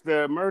mean, that's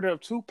the murder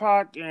of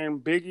Tupac and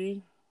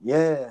Biggie.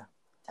 Yeah.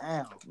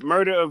 Damn.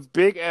 Murder of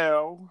Big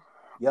L.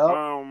 Yup.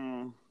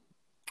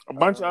 A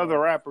bunch of other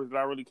rappers that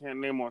I really can't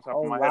name on top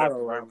of my head at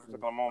this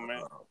particular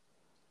moment.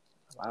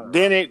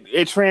 Then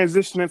it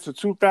transitioned into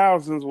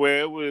 2000s where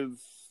it was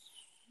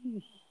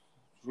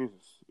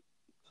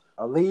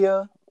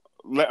Aaliyah.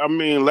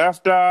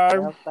 Left Eye.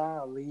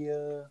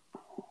 Aaliyah.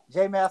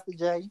 J Master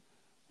J.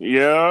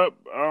 Yep.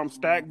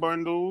 Stack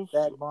Bundles.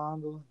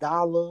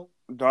 Dollar.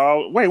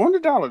 Wait, when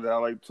did Dollar die?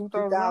 Like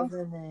 2000?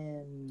 2000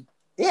 and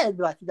It had to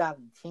be like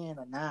 2010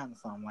 or 9 or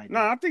something like that.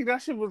 Nah, I think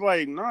that shit was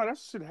like, that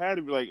shit had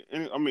to be like,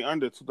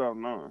 under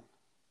 2009.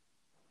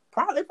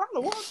 Probably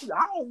was.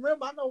 I don't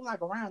remember. I know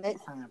like around that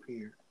time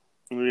period.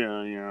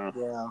 Yeah.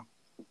 Yeah.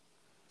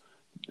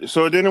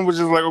 So then it was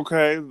just like,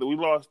 okay, we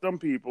lost them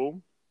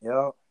people.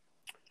 Yep.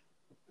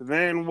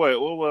 Then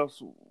what? What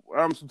else?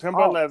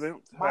 September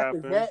 11th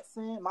happened.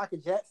 Michael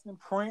Jackson,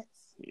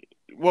 Prince.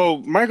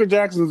 Well, Michael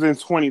Jackson's in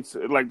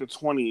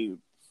 20-ish.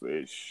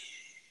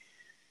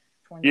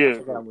 Yeah,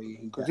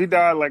 because he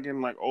died like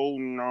in like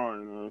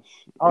 09.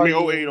 I mean,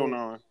 08,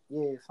 09.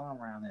 Yeah,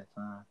 somewhere around that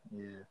time.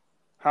 Yeah.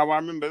 How I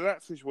remember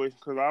that situation,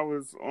 because I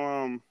was,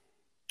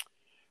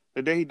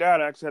 the day he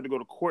died, I actually had to go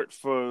to court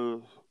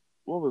for,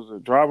 what was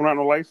it, driving without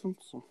no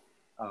license?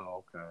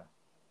 Oh, okay.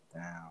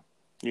 Damn.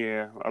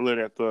 Yeah, I live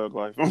that thug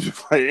life. I'm just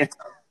playing.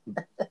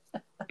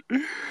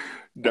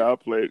 Nah,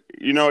 play.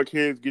 You know,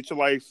 kids, get your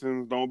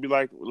license. Don't be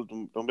like me.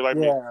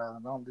 Yeah,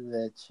 don't do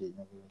that shit,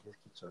 nigga. Just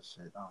get your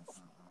shit.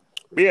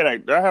 But yeah,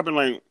 that happened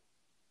like,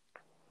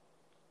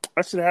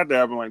 that shit had to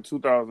happen like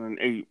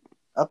 2008.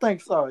 I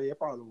think so. Yeah,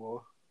 probably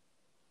was.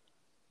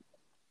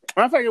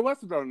 I think it was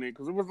 2008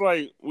 because it was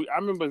like, I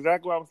remember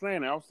exactly what I was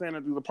saying. I was saying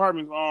at these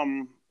apartments,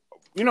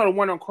 you know, the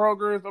one on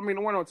Kroger's. I mean,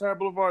 the one on Tab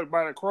Boulevard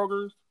by the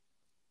Kroger's.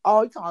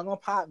 Oh, you talking about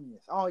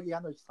apartments? Oh, yeah, I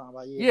know what you're talking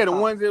about. Yeah, the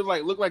ones that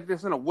like look like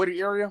this in a woody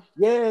area.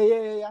 Yeah. I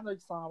know what you're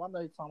talking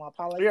about.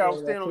 Probably I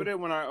was staying over there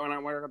when I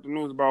got the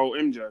news about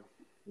MJ.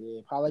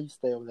 Yeah, probably you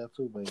stay over there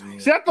too, baby. Yeah.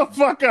 Shut the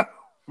fuck up.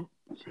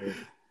 Shit.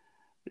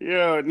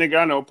 Yeah, nigga,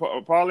 I know.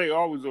 Parlay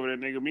always over there,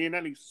 nigga. Me and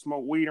that nigga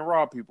smoke weed and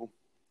rob people.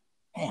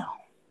 Damn,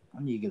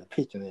 I need to get a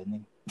picture of that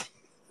nigga.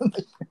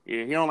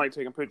 Yeah, he don't like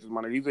taking pictures,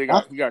 man. He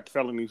got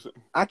felonies.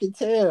 I can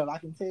tell.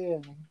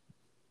 Nigga.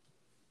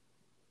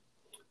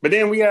 But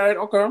then we had,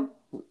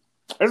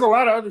 there's a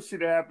lot of other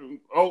shit that happened.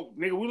 Oh,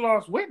 nigga, we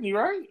lost Whitney,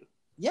 right?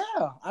 Yeah,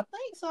 I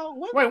think so.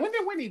 Wait, when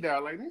did Whitney die?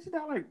 Like, didn't she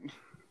die like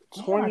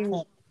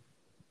 20?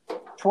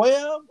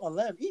 12,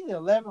 11, either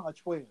 11 or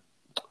 12.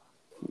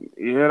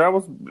 Yeah, that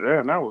was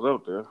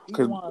up there.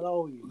 Either one of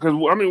those. Because,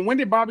 I mean, when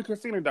did Bobby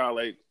Christina die?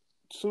 Like,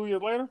 2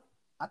 years later?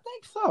 I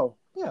think so,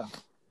 yeah.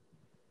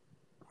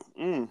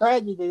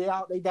 Tragedy,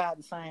 they died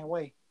the same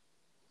way.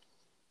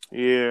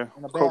 Yeah,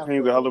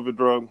 cocaine's a hell of a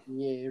drug.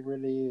 Yeah, it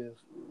really is.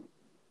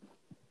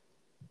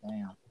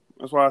 Damn.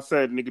 That's why I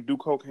said, nigga, do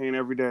cocaine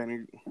every day,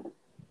 nigga.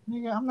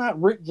 Nigga, I'm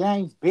not Rick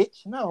James,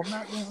 bitch. No,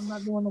 I'm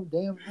not doing no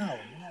damn no.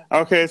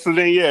 Okay, so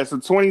then, so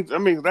 20, I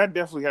mean, that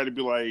definitely had to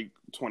be like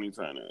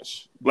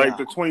 2010-ish. Like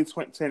the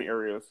 2010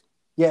 areas.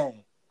 Yeah.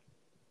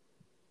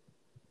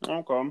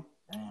 Okay.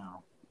 Damn.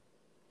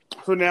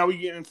 So now we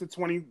get into the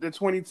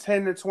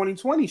 2010 to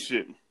 2020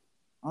 shit.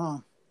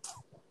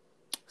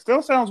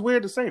 Still sounds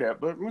weird to say that,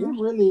 but it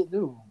really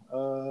do.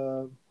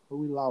 Who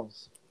we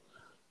lost?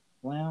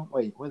 Well,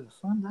 wait, was it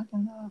Slim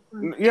Duncan died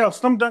first? Yeah,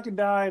 Slim Duncan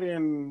died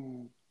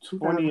in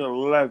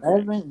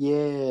 2011.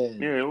 Yeah.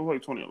 Yeah, it was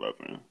like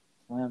 2011.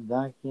 Slim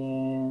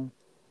Duncan.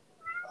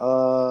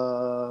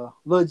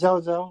 Lil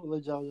Jojo,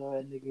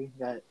 that nigga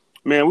got.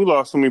 Man, we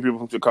lost so many people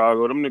from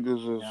Chicago. Them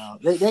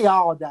niggas just... They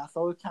all died,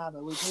 so it's hard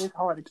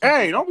to keep.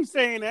 Hey, don't be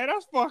saying that.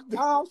 That's fucked up.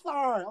 Oh, I'm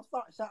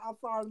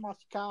sorry to my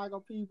Chicago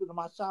people, to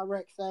my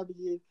Chirac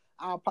savages.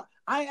 I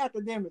ain't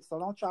academic, so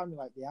don't try me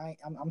like that.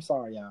 I'm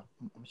sorry, y'all.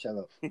 I'm shut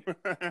up.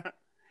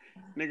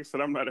 Nigga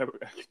said I'm not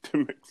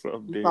academic,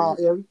 so we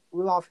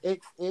lost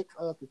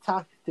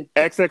XXX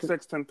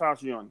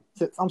Tentacion.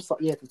 I'm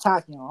sorry,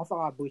 Tentacion. I'm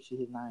sorry I butchered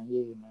his name.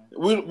 Yeah,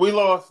 man. We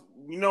lost.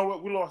 You know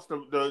what? We lost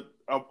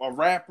a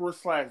rapper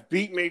 /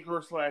 beat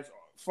maker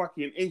 /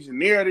 fucking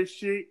engineer of this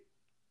shit.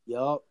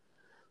 Yup.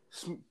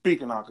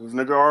 Speaking knockers,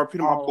 nigga. RP to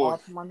my boy.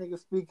 RP my nigga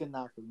speaking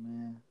knockers,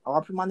 man.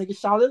 RP my nigga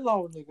Charlotte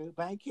Low, nigga.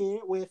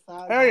 Bankhead,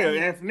 Westside. Hell yeah.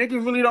 And if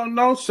niggas really don't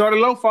know,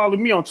 Charlotte Low follow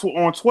me on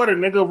Twitter,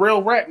 nigga.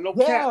 Real rap, no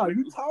cap. Yeah,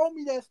 you told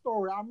me that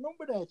story. I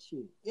remember that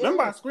shit. Yeah.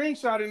 Remember I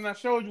screenshot it and I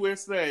showed you where it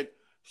said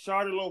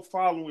Charlotte Low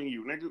following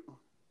you, nigga.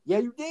 Yeah,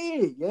 you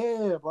did.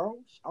 Yeah, bro.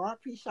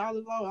 RP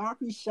Charlotte Low.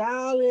 RP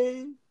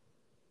Charlotte.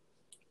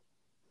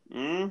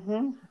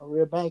 Mm-hmm. A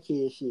real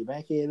Bankhead shit.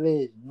 Bankhead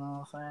legend. You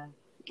know what I'm saying?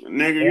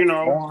 Nigga, you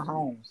know,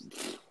 homes.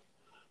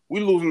 We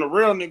losing the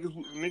real niggas.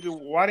 Nigga,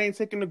 why they ain't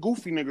taking the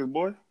goofy niggas,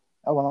 boy? That's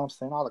what I'm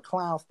saying. All the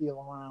clowns still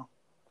around.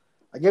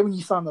 I giving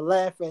you something to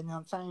laugh at and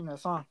entertain or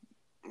something.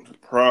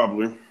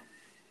 Probably.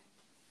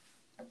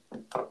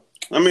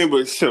 I mean,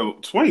 but so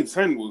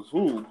 2010 was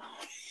who?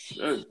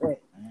 Shit,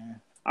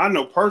 man. I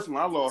know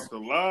personally, I lost a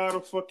lot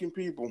of fucking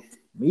people.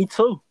 Me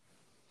too.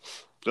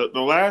 The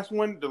last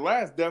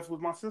death was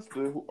my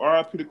sister.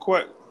 R.I.P. to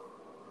Quet.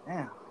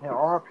 Damn,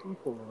 R.I.P.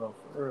 for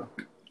real.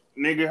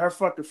 Nigga, her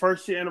fucking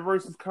first year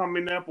anniversary is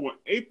coming up on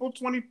April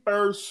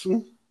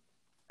 21st.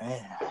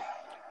 Man.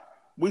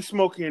 We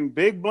smoking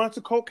big blunts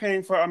of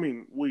cocaine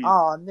weed.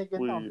 Oh, nigga,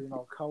 don't do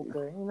no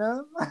cocaine, you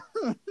know?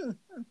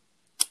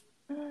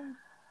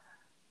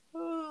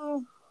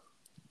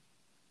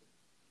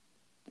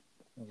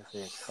 Nigga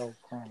said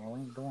cocaine. We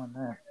ain't doing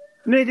that.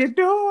 Nigga,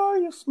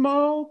 do you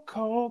smoke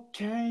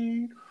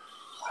cocaine?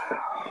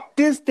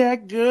 This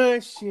that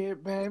good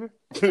shit, baby.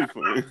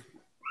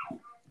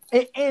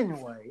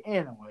 Anyway,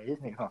 this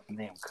nigga fucking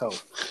damn coach.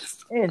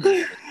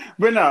 Anyway.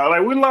 But no,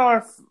 like we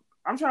lost.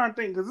 I'm trying to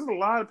think because there's a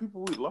lot of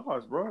people we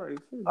lost, bro.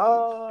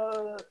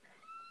 How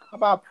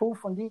about Pooh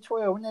from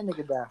D12? When that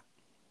nigga died?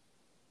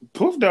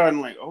 Poof died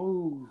in like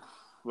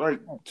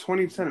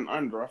 2010 and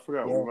under. I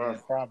forgot Yeah, what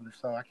was. probably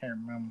so. I can't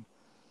remember.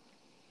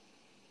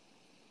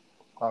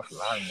 Lost a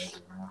lot of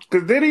niggas, man.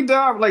 Cause did he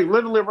die like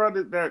literally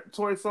around that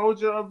Toy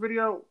Soldier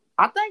video?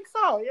 I think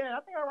so. Yeah,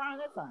 I think around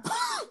that time.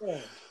 Yeah.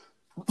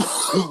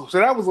 So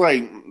that was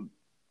like,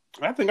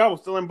 I think I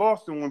was still in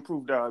Boston when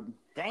Proof died.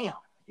 Damn.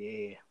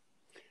 Yeah.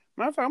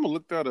 Matter of fact, I'm gonna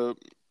look that up.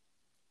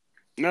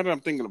 Now that I'm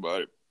thinking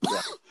about it.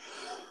 Yeah.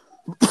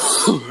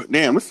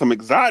 Damn, this is some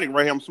exotic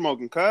right here I'm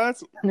smoking,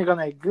 cuz. Nigga,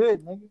 that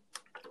good, nigga.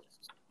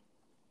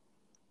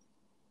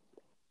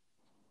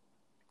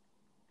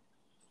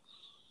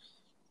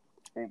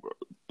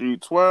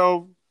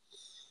 D12.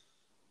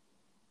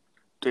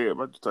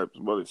 Damn, I just typed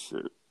some other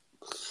shit.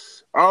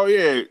 Oh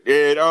yeah,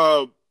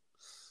 the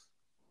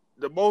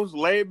most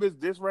lamest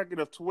disc record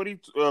of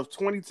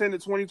 2010 to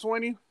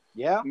 2020.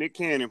 Yeah. Nick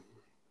Cannon.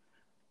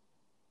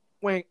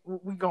 We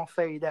gonna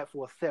save that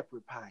for a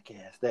separate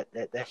podcast.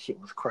 That shit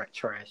was crack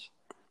trash.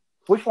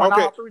 Which one?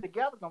 Okay. All three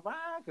together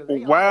combined?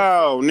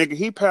 Wow, nigga,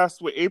 he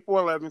passed away April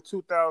 11,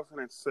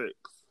 2006.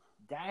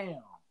 Damn.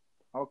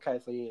 Okay,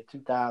 so yeah,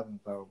 2000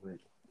 though, but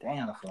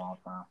damn, that's a long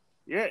time.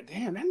 Yeah,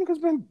 damn, that nigga's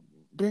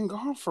been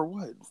gone for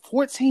what,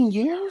 14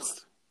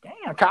 years?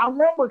 Damn, I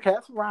remember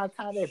that's around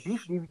the time that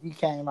Beef DVD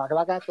came out. Cause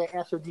I got that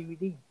Astro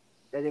DVD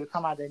that they would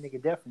come out that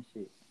nigga death and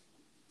shit.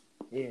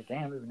 Yeah,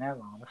 damn, even that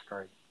long. That's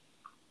crazy.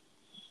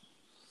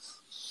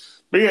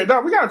 But yeah, no,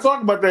 we gotta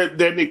talk about that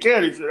Nick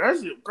Cannon shit. That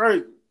shit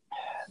crazy.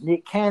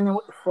 Nick Cannon,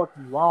 what the fuck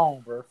you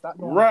wrong, bro? Stop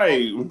doing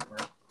right. That, bro.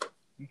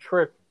 You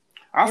tripping.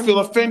 I feel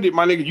offended,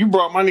 my nigga. You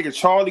brought my nigga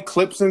Charlie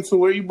Clips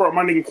into it. You brought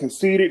my nigga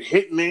Conceited,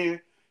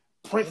 Hitman,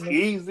 Prince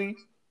Easy.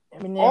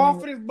 All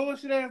for this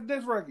bullshit ass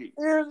disc record.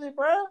 Seriously,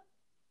 bro?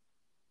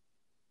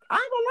 I ain't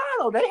gonna lie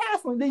though, they had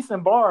some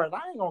decent bars.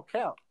 I ain't gonna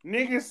count.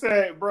 Nigga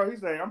said, bro, he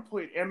said, I'm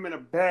putting M in a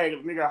bag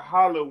of nigga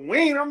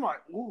Halloween. I'm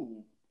like,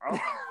 ooh. Okay.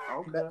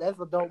 That's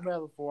a dope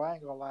metaphor. I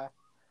ain't gonna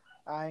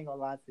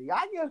lie to you.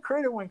 I give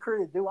credit when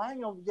credit due. I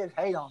ain't gonna just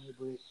hate on you,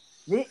 but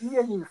you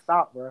just need to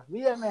stop, bro.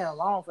 Leave that man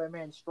alone for that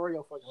man to destroy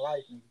your fucking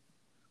life,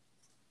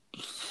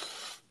 nigga.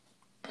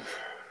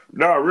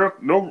 No,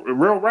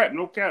 real rap,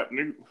 no cap,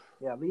 nigga.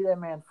 Yeah, leave that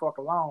man the fuck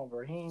alone,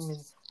 bro. He ain't even,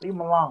 leave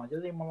him alone.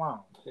 Just leave him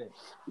alone. Shit.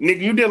 Nigga,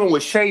 you dealing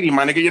with Shady,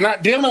 my nigga. You're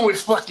not dealing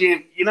with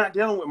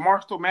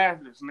Marshall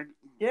Mathers, nigga.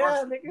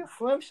 Yeah, nigga,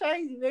 Slim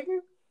Shady, nigga.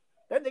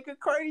 That nigga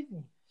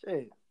crazy.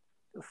 Shit.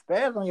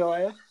 Spaz on your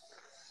ass.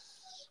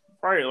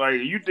 Right, like,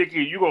 you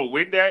thinking you gonna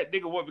win that?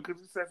 Nigga, what, because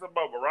he said something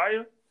about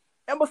Mariah?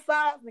 And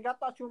besides, nigga, I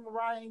thought you and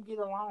Mariah ain't get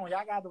along.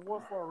 Y'all got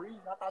divorced for a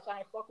reason. I thought y'all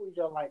ain't fuck with each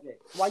other like that.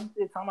 Why you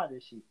still talking about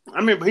this shit? I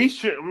mean, but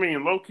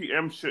low-key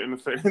M shouldn't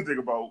have said anything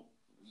about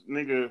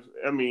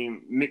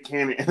Nick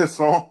Cannon in a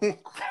song.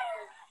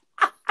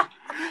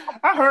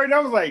 I heard, I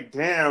was like,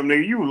 damn,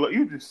 nigga,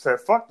 you just said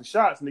fuck the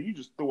shots, nigga. You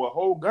just threw a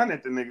whole gun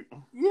at the nigga.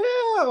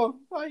 Yeah,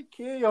 like,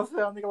 kill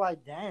yourself, nigga,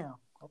 like, damn.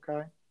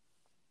 Okay.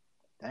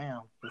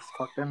 Damn, just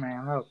fuck that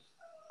man up.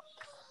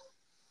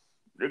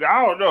 Nigga,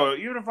 I don't know.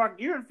 Even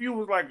if you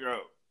was like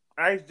a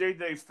Ice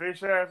JJ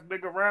Fish ass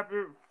nigga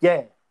rapper,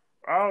 yeah,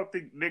 I don't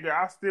think, nigga,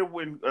 I still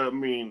wouldn't.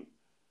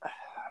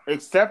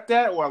 Accept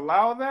that or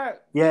allow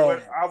that. Yeah,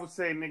 but I would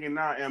say, nigga,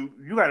 nah,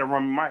 you gotta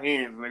run me my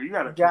hands, nigga. You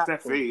gotta push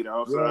that fade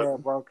off. Yeah,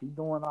 bro, you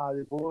doing all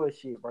this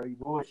bullshit, bro. You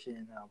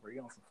bullshitting now, bro.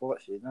 You on some fuck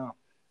shit now.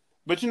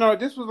 But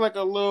this was like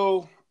a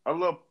little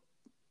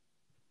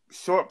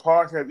short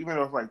podcast, even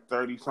though it's like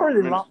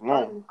 30-something minutes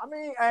long. I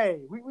mean, hey,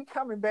 we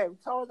coming back. We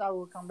told y'all we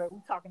would come back.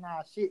 We talking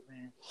our shit,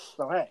 man.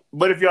 So, hey.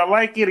 But if y'all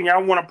like it and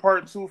y'all want a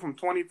part 2 from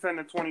 2010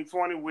 to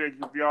 2020, we'll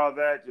give y'all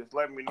that. Just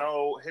let me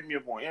know. Hit me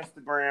up on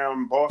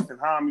Instagram, Boston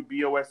Homie,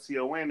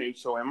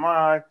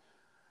 BOSTONHOMI.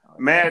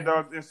 Mad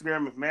Dog's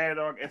Instagram is Mad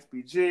Dog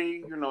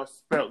SBG. It's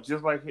spelled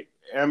just like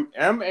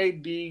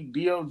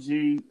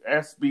MADDOG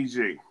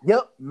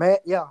Yep,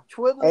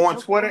 Twitter. On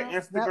Twitter,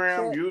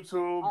 Instagram,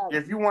 YouTube.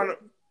 If you want to.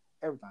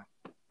 Everything.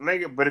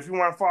 But if you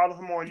want to follow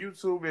him on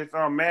YouTube, it's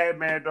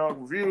Mad Dog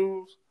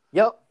Reviews.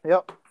 Yep.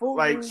 Food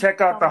reviews, check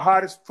out the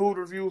hottest food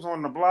reviews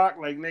on the block.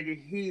 Like, nigga,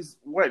 he's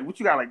what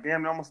you got? Like,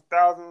 damn, almost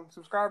 1,000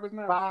 subscribers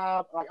now.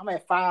 I'm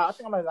at 5. I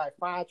think I'm at like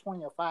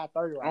 520 or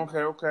 530 right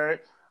now. Okay.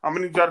 I'm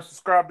gonna need y'all to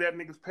subscribe to that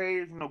nigga's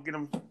page.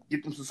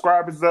 Get them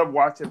subscribers up.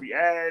 Watch every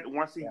ad.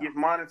 Once he gets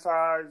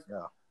monetized,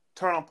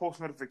 turn on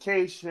post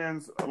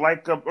notifications.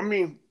 Like the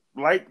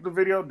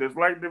video,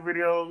 dislike the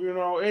video.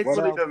 It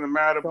really doesn't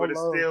matter, but it's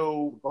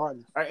still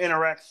an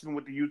interaction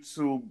with the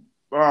YouTube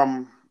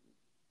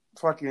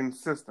fucking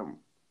system.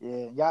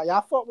 Yeah,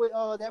 y'all fuck with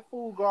that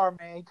Food Guard,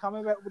 man. He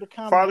coming back with a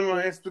comment. Follow me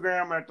on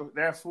Instagram at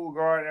that Food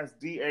Guard. That's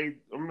that's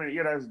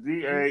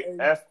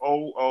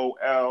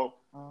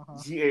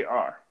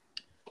DAFOOLGAR.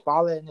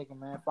 Follow that nigga,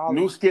 man.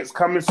 New skits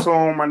coming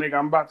soon, my nigga.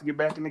 I'm about to get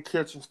back in the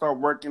kitchen, start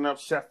working up,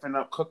 chefing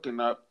up, cooking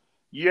up.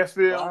 You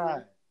feel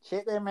me?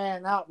 Check that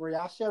man out, bro.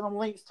 I share them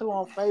links too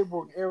on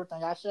Facebook,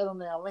 everything. I share them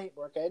damn link,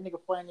 bro. Okay, that nigga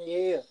funny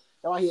as hell.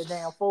 That's why he a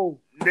damn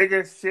fool.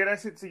 Nigga, share that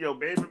shit to your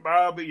baby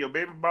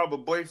Bobby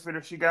boyfriend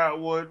if she got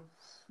one,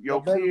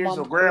 your baby kids, mama,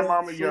 your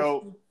grandmama, sister,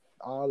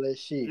 all that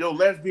shit. your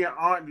lesbian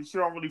aunt that she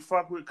don't really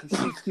fuck with because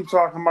she keeps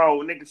talking about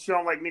niggas. She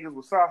don't like niggas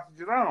with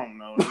sausages. I don't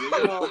know.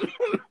 Nigga,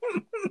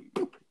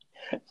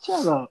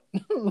 Shut up.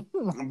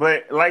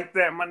 But like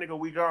that, my nigga,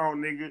 we gone,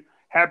 nigga.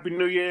 Happy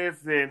New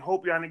Year's and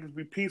hope y'all niggas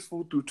be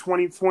peaceful through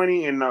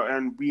 2020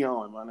 and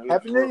beyond, my nigga.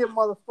 Happy New Year,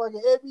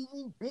 motherfucking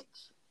ABG,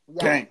 bitch.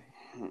 Dang.